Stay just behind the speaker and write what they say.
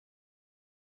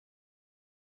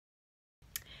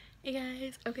Hey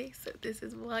guys, okay, so this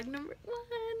is vlog number 1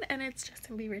 and it's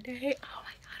Justin Bieber Day. Oh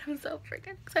my god, I'm so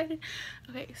freaking excited.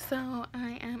 Okay, so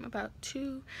I am about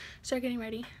to start getting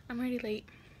ready. I'm already late.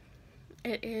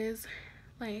 It is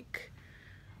like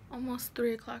almost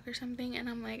 3 o'clock or something, and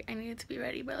I'm like, I needed to be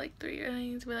ready by like 3, or I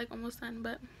need to be like almost done,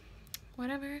 but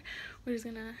whatever. We're just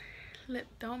gonna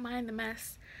don't mind the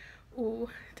mess. Ooh,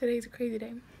 today's a crazy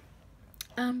day.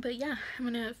 But yeah, I'm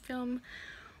gonna film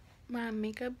my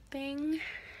makeup thing,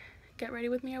 get ready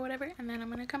with me or whatever, and then I'm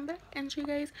gonna come back and show you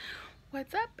guys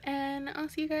what's up, and I'll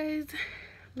see you guys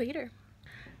later.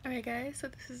 Alright guys, so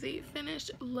this is the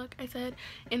finished look. I said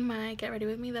in my get ready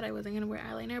with me that I wasn't gonna wear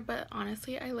eyeliner, but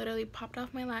honestly I literally popped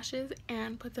off my lashes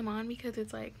and put them on because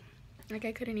it's like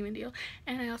I couldn't even deal.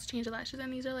 And I also changed the lashes,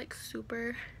 and these are like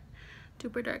super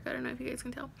dark. I don't know if you guys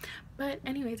can tell, but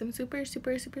anyways, I'm super excited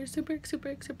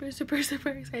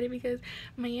because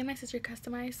me and my sister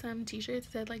customized some t-shirts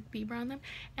that said like Bieber on them,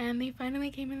 and they finally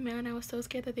came in the mail, and I was so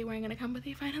scared that they weren't gonna come, but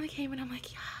they finally came, and I'm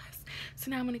like, yes. So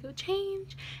now I'm gonna go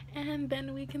change and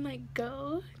then we can like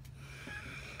go.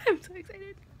 I'm so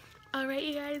excited. Alright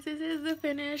you guys, this is the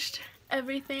finished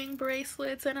everything,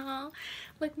 bracelets and all.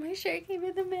 Look, my shirt came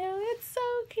in the mail. It's so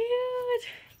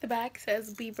cute. The back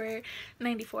says Bieber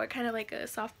 94, kind of like a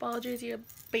softball jersey, a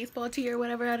baseball tee or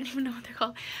whatever. I don't even know what they're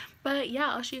called. But yeah,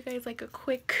 I'll show you guys like a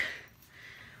quick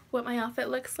what my outfit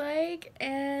looks like,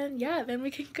 and yeah, then we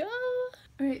can go.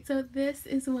 Alright, so this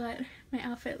is what my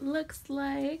outfit looks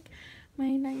like. My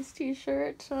nice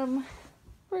t-shirt, some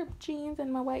ripped jeans,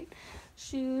 and my white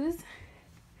shoes.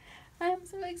 I'm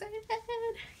so excited.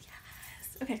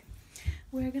 Yes. Okay,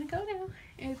 we're gonna go now.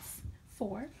 It's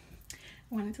 4.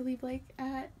 I wanted to leave like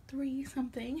at 3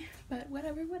 something, but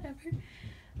whatever.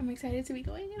 I'm excited to be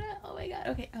going in it. Oh my god.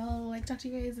 Okay, I'll like talk to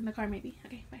you guys in the car maybe.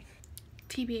 Okay, bye.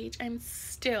 TBH, I'm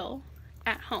still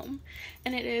at home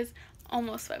and it is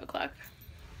almost 5 o'clock.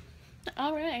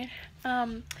 All right.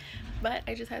 But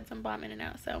I just had some bomb in and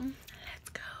out, so let's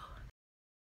go.